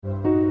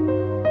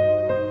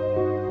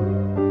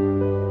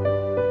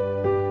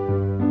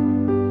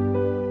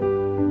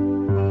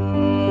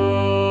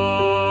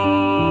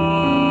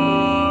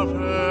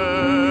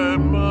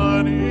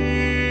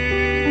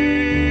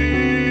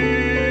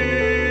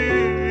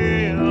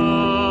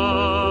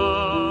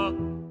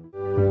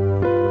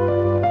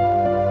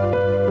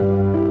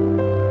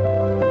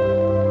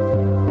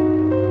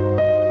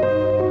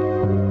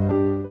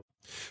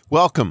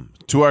Welcome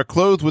to our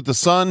Clothed with the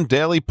Sun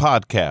daily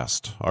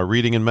podcast, our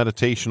reading and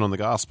meditation on the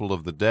gospel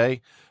of the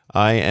day.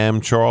 I am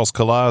Charles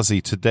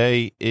Colazzi.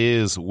 Today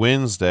is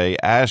Wednesday,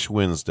 Ash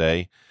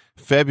Wednesday,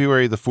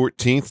 February the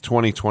 14th,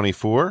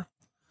 2024.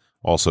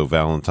 Also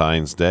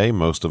Valentine's Day.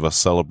 Most of us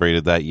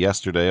celebrated that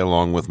yesterday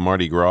along with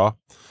Mardi Gras.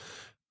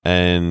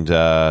 And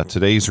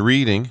today's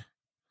reading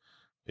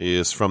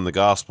is from the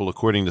gospel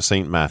according to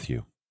St.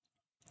 Matthew.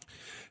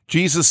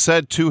 Jesus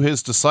said to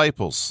his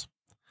disciples,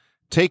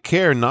 "Take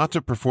care not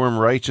to perform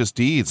righteous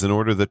deeds in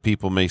order that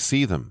people may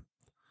see them.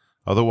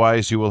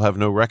 Otherwise you will have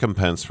no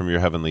recompense from your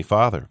heavenly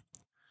Father.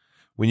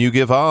 When you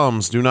give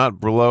alms, do not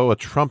blow a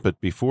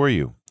trumpet before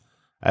you,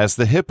 as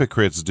the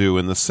hypocrites do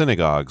in the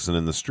synagogues and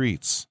in the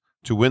streets,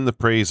 to win the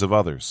praise of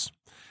others.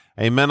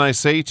 Amen, I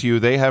say to you,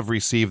 they have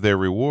received their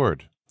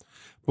reward.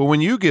 But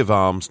when you give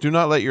alms, do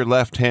not let your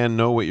left hand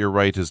know what your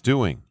right is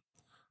doing,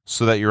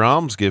 so that your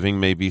almsgiving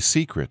may be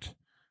secret,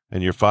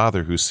 and your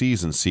Father who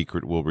sees in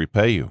secret will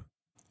repay you.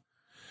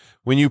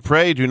 When you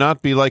pray, do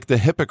not be like the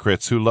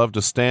hypocrites who love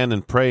to stand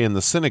and pray in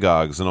the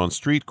synagogues and on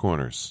street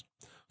corners,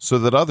 so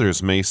that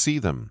others may see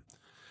them.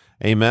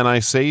 Amen, I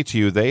say to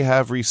you, they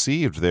have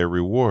received their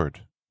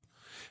reward.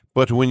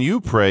 But when you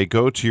pray,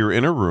 go to your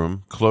inner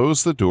room,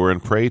 close the door,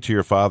 and pray to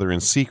your Father in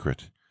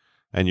secret,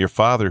 and your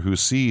Father who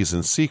sees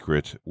in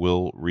secret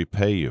will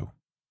repay you.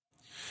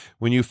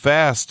 When you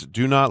fast,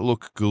 do not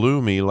look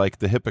gloomy like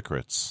the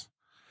hypocrites.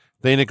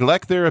 They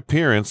neglect their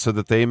appearance so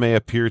that they may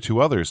appear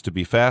to others to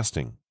be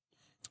fasting.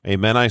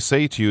 Amen, I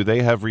say to you,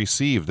 they have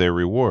received their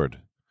reward.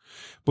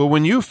 But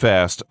when you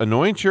fast,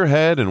 anoint your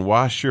head and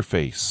wash your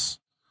face,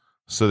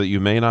 so that you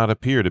may not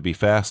appear to be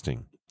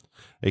fasting,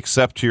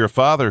 except to your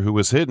Father who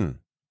is hidden,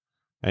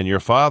 and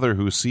your Father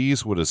who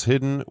sees what is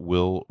hidden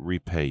will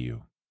repay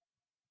you."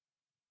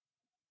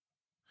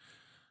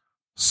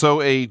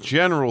 So a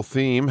general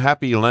theme,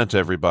 happy Lent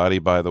everybody,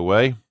 by the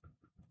way,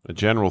 a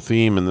general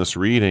theme in this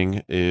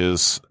reading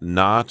is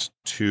not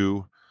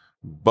to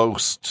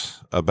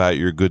boast about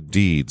your good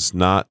deeds,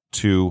 not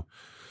to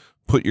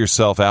put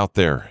yourself out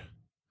there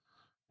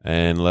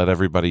and let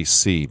everybody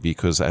see,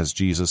 because as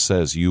Jesus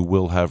says, you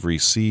will have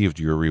received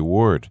your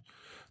reward.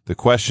 The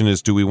question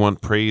is, do we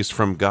want praise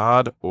from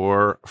God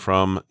or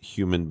from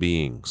human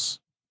beings?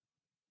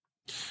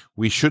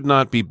 We should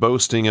not be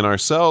boasting in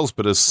ourselves,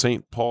 but as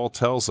St. Paul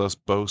tells us,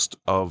 boast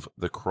of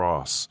the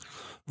cross.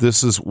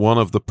 This is one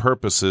of the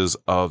purposes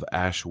of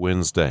Ash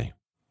Wednesday.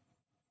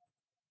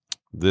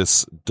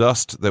 This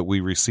dust that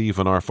we receive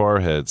on our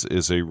foreheads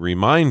is a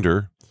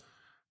reminder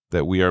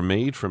that we are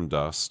made from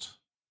dust,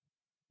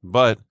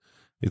 but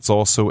it's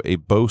also a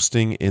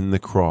boasting in the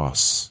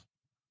cross.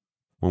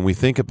 When we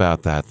think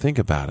about that, think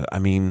about it. I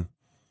mean,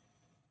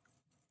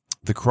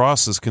 the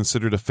cross is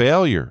considered a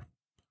failure,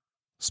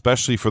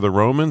 especially for the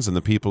Romans and the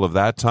people of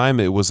that time.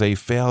 It was a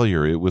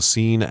failure. It was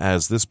seen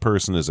as this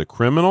person is a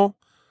criminal.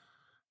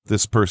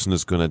 This person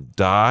is going to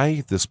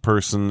die. This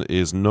person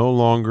is no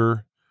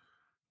longer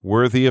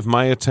worthy of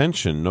my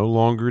attention, no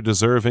longer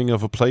deserving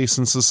of a place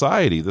in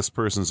society. This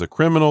person's a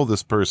criminal.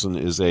 This person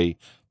is a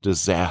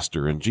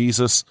disaster. And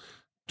Jesus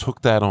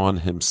took that on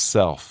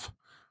himself,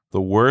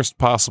 the worst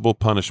possible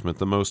punishment,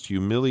 the most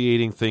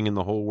humiliating thing in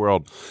the whole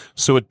world.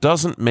 So it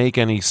doesn't make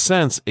any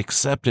sense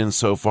except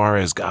insofar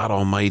as God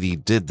Almighty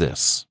did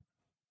this.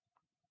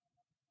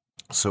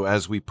 So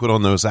as we put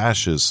on those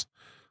ashes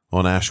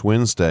on Ash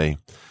Wednesday,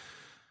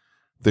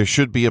 there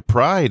should be a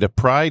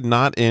pride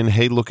not in,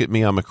 hey, look at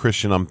me, I'm a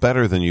Christian, I'm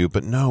better than you,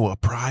 but no, a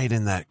pride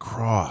in that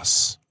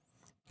cross.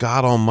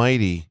 God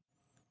Almighty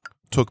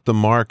took the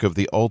mark of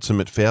the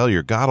ultimate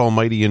failure. God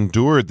Almighty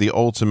endured the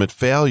ultimate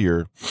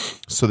failure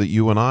so that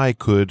you and I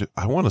could,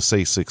 I want to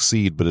say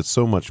succeed, but it's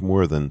so much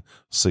more than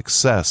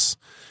success.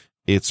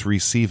 It's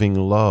receiving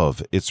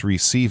love. It's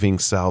receiving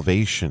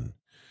salvation.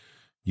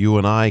 You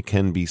and I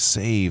can be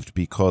saved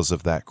because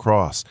of that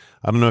cross.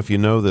 I don't know if you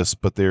know this,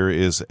 but there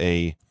is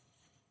a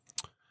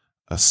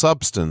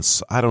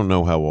substance. I don't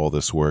know how all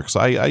this works.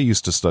 I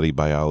used to study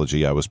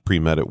biology. I was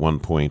pre-med at one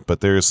point,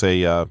 but there's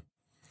a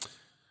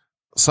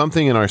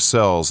something in our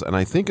cells, and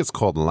I think it's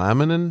called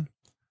laminin,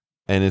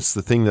 and it's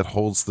the thing that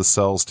holds the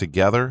cells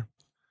together.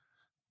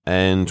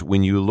 And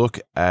when you look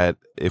at,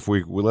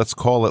 let's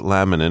call it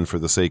laminin for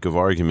the sake of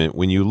argument,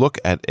 when you look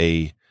at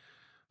a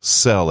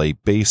cell, a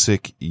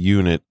basic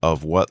unit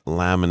of what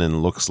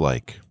laminin looks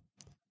like,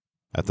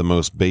 at the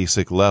most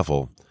basic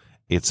level,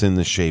 it's in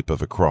the shape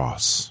of a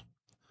cross.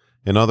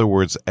 In other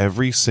words,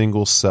 every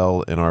single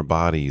cell in our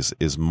bodies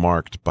is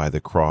marked by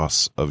the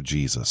cross of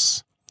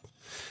Jesus.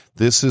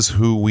 This is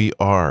who we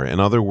are. In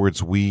other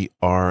words, we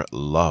are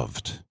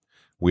loved.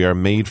 We are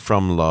made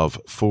from love,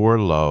 for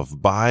love,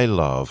 by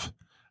love,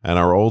 and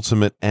our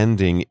ultimate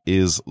ending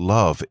is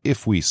love,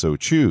 if we so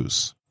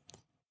choose.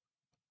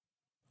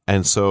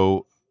 And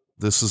so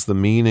this is the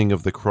meaning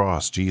of the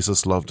cross.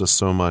 Jesus loved us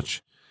so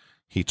much,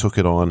 he took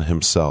it on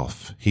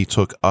himself. He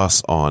took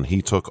us on.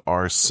 He took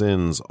our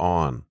sins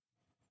on.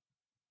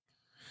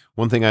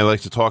 One thing I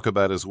like to talk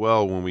about as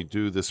well when we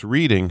do this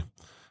reading,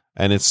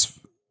 and it's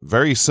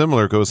very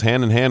similar, goes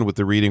hand in hand with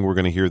the reading we're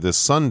going to hear this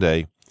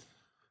Sunday,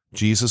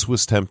 Jesus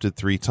was tempted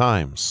 3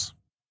 times.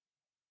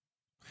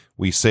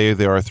 We say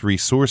there are 3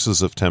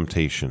 sources of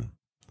temptation.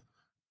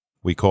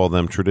 We call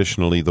them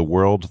traditionally the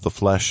world, the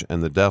flesh,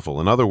 and the devil.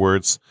 In other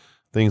words,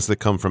 things that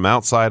come from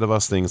outside of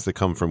us, things that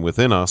come from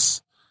within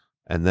us,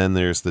 and then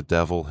there's the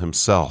devil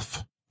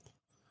himself.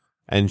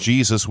 And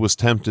Jesus was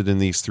tempted in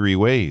these 3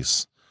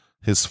 ways.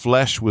 His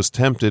flesh was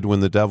tempted when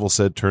the devil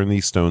said, "Turn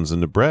these stones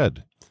into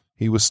bread."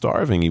 He was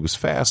starving. He was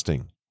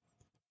fasting.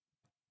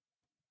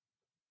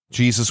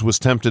 Jesus was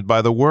tempted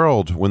by the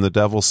world when the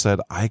devil said,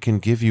 "I can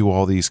give you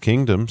all these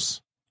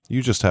kingdoms.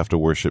 You just have to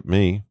worship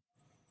me."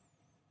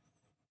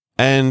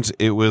 And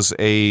it was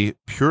a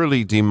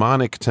purely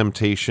demonic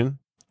temptation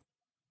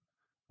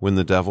when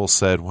the devil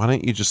said, "Why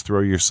don't you just throw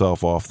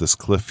yourself off this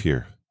cliff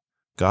here?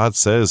 God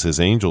says his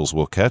angels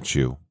will catch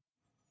you."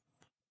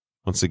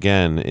 Once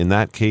again, in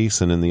that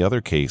case and in the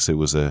other case, it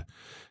was a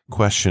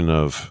question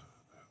of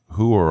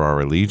who are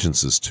our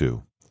allegiances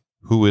to?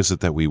 Who is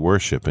it that we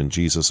worship? And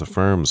Jesus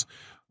affirms,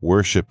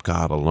 worship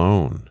God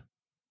alone.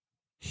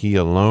 He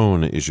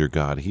alone is your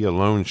God. He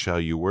alone shall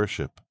you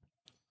worship.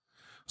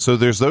 So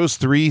there's those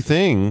 3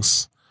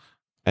 things,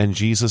 and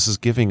Jesus is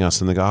giving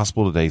us in the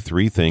gospel today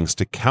 3 things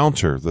to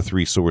counter the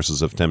 3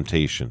 sources of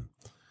temptation.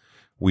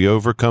 We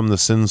overcome the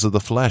sins of the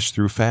flesh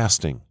through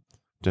fasting,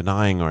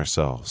 denying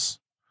ourselves.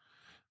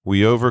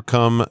 We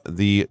overcome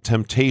the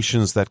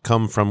temptations that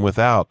come from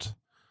without,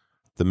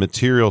 the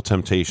material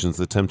temptations,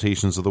 the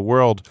temptations of the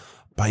world,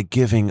 by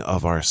giving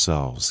of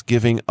ourselves,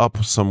 giving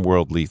up some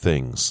worldly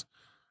things.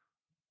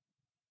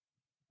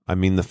 I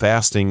mean, the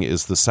fasting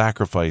is the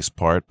sacrifice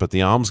part, but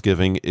the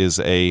almsgiving is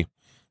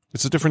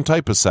it's a different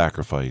type of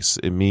sacrifice.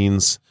 It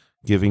means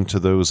giving to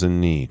those in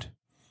need,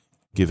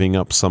 giving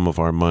up some of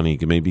our money,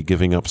 maybe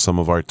giving up some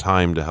of our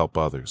time to help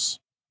others.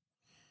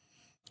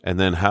 And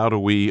then how do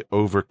we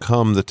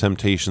overcome the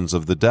temptations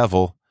of the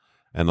devil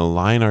and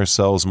align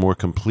ourselves more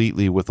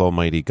completely with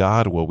Almighty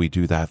God? Well, we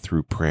do that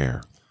through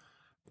prayer.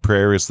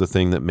 Prayer is the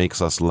thing that makes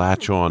us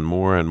latch on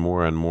more and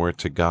more and more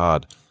to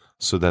God,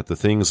 so that the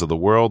things of the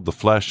world, the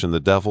flesh, and the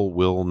devil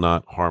will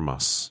not harm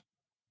us.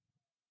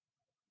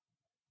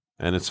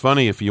 And it's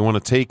funny, if you want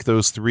to take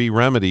those 3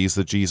 remedies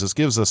that Jesus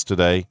gives us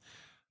today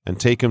and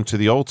take them to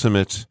the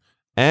ultimate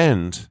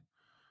end,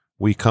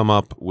 we come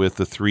up with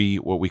the 3,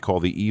 what we call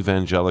the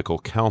evangelical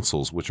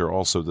counsels, which are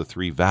also the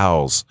 3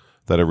 vows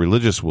that a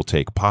religious will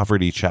take: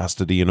 poverty,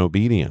 chastity, and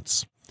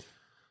obedience.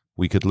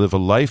 We could live a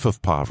life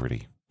of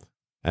poverty.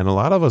 And a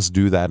lot of us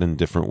do that in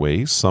different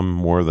ways, some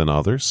more than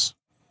others.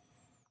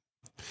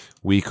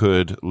 We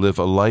could live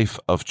a life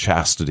of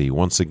chastity.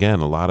 Once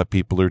again, a lot of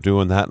people are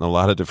doing that in a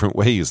lot of different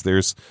ways.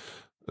 There's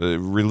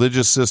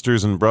religious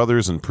sisters and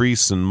brothers and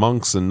priests and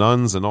monks and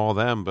nuns and all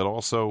them, but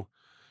also,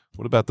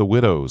 what about the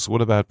widows?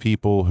 What about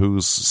people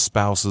whose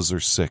spouses are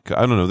sick?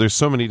 I don't know. There's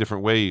so many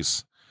different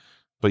ways.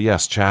 But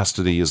yes,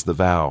 chastity is the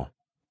vow.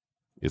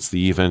 It's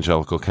the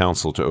evangelical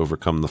counsel to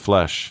overcome the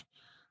flesh.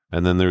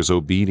 And then there's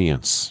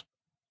obedience.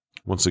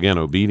 Once again,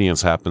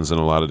 obedience happens in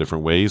a lot of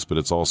different ways, but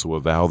it's also a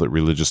vow that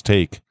religious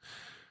take.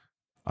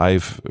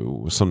 I've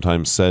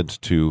sometimes said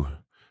to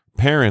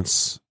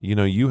parents,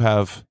 you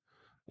have,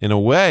 in a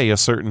way, a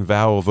certain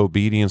vow of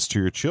obedience to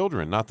your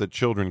children. Not that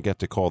children get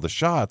to call the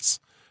shots,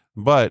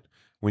 but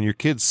when your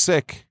kid's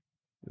sick,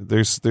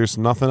 there's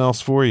nothing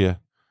else for you.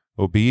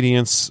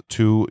 Obedience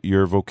to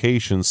your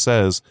vocation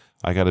says,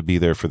 I got to be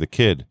there for the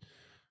kid.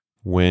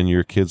 When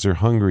your kids are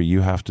hungry,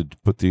 you have to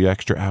put the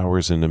extra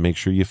hours in to make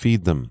sure you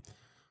feed them.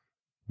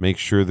 Make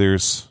sure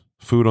there's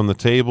food on the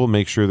table.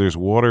 Make sure there's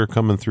water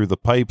coming through the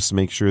pipes.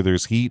 Make sure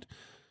there's heat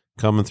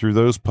coming through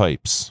those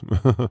pipes.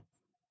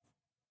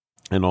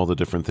 And all the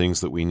different things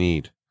that we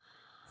need.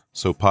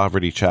 So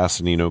poverty,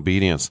 chastity, and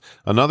obedience.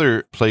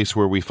 Another place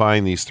where we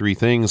find these 3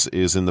 things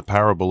is in the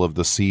parable of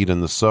the seed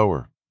and the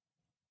sower.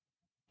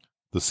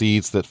 The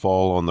seeds that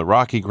fall on the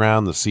rocky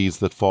ground, the seeds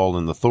that fall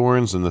in the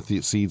thorns, and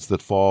the seeds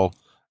that fall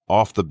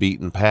off the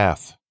beaten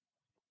path.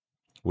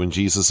 When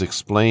Jesus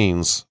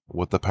explains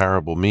what the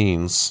parable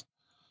means,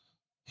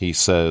 he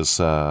says,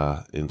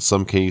 in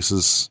some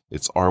cases,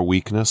 it's our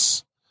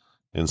weakness.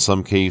 In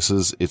some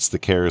cases, it's the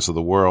cares of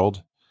the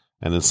world.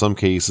 And in some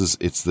cases,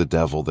 it's the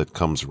devil that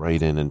comes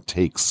right in and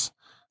takes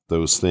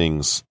those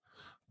things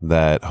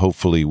that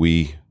hopefully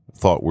we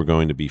thought were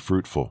going to be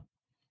fruitful.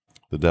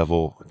 The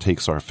devil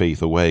takes our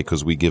faith away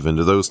because we give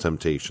into those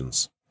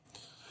temptations.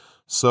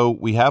 So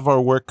we have our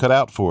work cut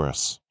out for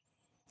us.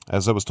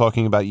 As I was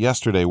talking about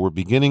yesterday, we're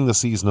beginning the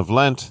season of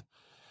Lent,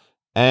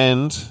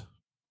 and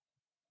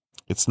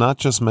it's not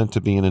just meant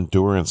to be an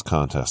endurance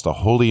contest, a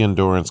holy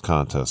endurance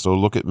contest. Oh,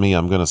 look at me,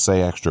 I'm going to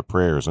say extra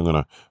prayers. I'm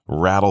going to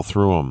rattle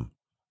through them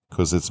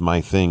because it's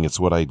my thing.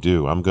 It's what I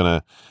do. I'm going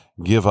to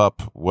give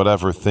up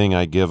whatever thing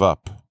I give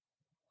up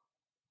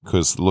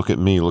because look at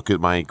me, look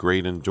at my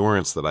great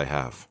endurance that I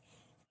have.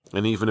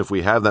 And even if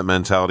we have that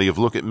mentality of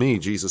look at me,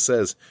 Jesus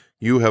says,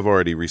 you have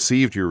already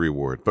received your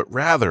reward. But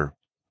rather,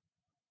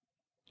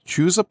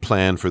 choose a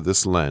plan for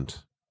this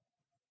Lent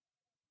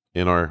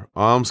in our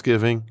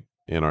almsgiving,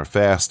 in our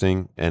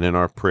fasting, and in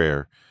our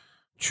prayer.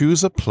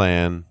 Choose a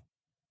plan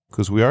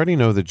because we already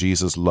know that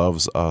Jesus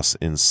loves us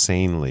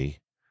insanely.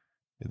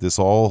 This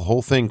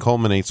whole thing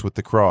culminates with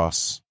the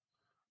cross,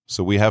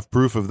 so we have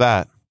proof of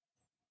that.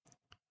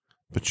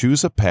 But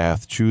choose a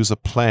path, choose a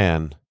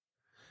plan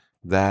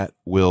that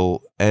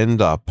will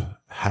end up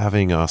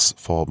having us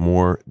fall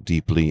more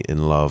deeply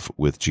in love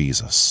with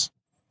Jesus.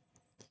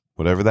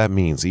 Whatever that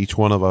means, each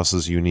one of us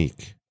is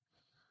unique.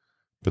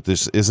 But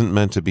this isn't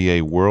meant to be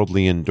a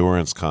worldly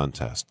endurance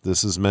contest.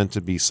 This is meant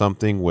to be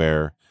something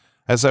where,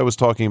 as I was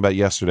talking about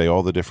yesterday,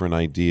 all the different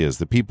ideas,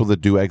 the people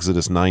that do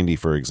Exodus 90,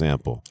 for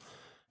example,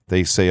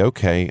 they say,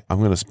 okay, I'm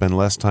going to spend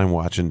less time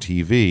watching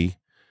TV,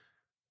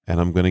 and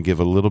I'm going to give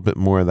a little bit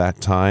more of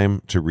that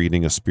time to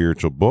reading a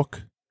spiritual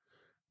book,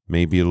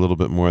 maybe a little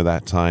bit more of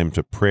that time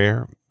to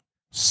prayer,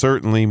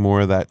 certainly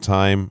more of that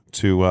time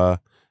to,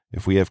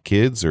 if we have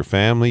kids or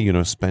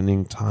family,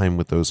 spending time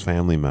with those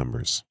family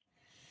members.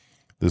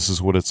 This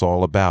is what it's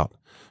all about,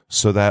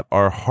 so that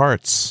our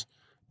hearts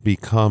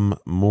become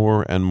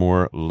more and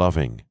more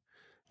loving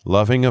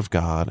of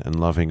God and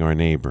loving our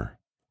neighbor.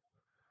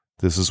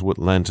 This is what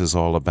Lent is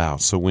all about.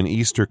 So when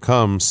Easter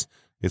comes,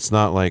 it's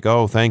not like,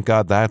 oh, thank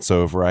God that's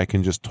over. I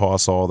can just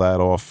toss all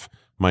that off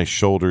my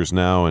shoulders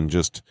now and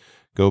just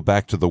go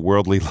back to the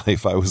worldly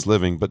life I was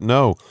living. But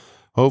no,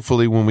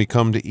 hopefully when we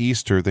come to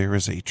Easter, there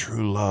is a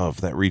true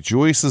love that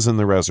rejoices in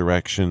the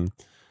resurrection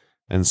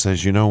and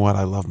says, you know what,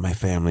 I love my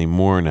family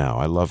more now.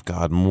 I love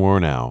God more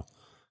now.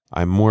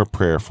 I'm more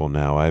prayerful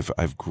now.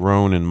 I've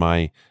grown in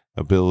my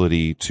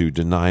ability to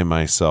deny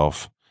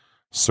myself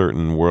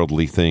certain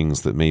worldly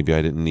things that maybe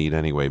I didn't need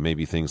anyway,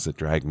 maybe things that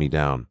drag me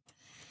down.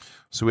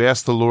 So we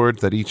ask the Lord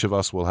that each of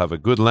us will have a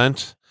good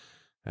Lent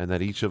and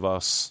that each of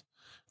us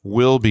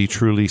will be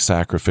truly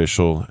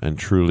sacrificial and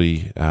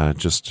truly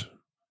just,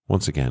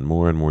 once again,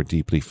 more and more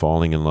deeply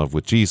falling in love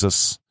with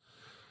Jesus,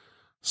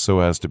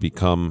 so as to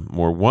become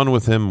more one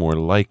with him, more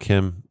like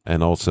him,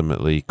 and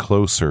ultimately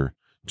closer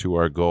to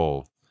our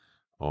goal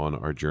on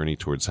our journey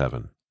towards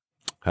heaven.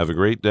 Have a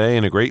great day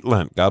and a great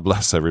Lent. God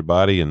bless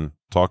everybody, and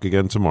talk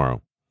again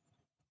tomorrow.